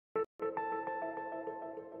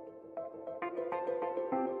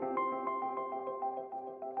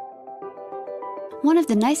One of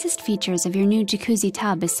the nicest features of your new jacuzzi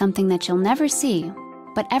tub is something that you'll never see,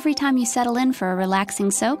 but every time you settle in for a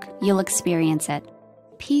relaxing soak, you'll experience it.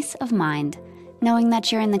 Peace of mind, knowing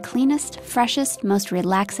that you're in the cleanest, freshest, most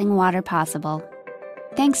relaxing water possible.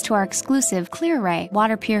 Thanks to our exclusive ClearRay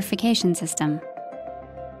water purification system.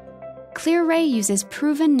 ClearRay uses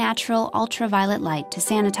proven natural ultraviolet light to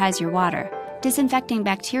sanitize your water, disinfecting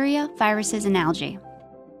bacteria, viruses, and algae.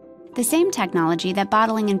 The same technology that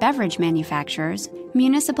bottling and beverage manufacturers,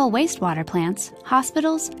 municipal wastewater plants,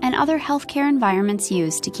 hospitals, and other healthcare environments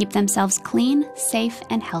use to keep themselves clean, safe,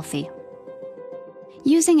 and healthy.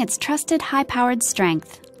 Using its trusted high-powered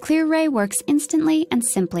strength, ClearRay works instantly and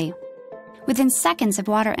simply. Within seconds of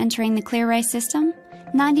water entering the ClearRay system,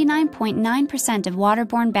 99.9% of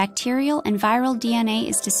waterborne bacterial and viral DNA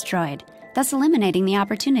is destroyed, thus eliminating the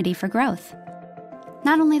opportunity for growth.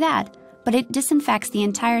 Not only that, but it disinfects the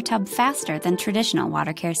entire tub faster than traditional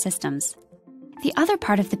water care systems. The other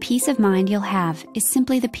part of the peace of mind you'll have is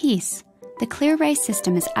simply the peace. The ClearRay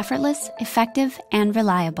system is effortless, effective, and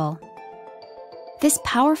reliable. This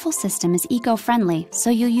powerful system is eco-friendly,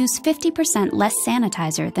 so you'll use 50% less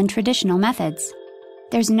sanitizer than traditional methods.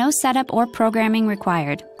 There's no setup or programming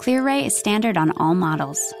required. ClearRay is standard on all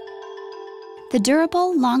models. The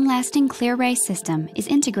durable, long-lasting ClearRay system is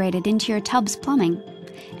integrated into your tub's plumbing.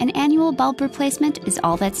 An annual bulb replacement is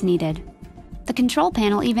all that's needed. The control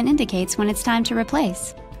panel even indicates when it's time to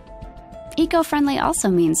replace. Eco-friendly also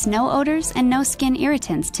means no odors and no skin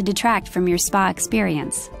irritants to detract from your spa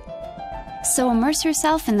experience. So immerse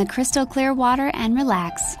yourself in the crystal clear water and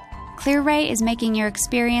relax. ClearRay is making your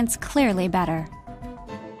experience clearly better.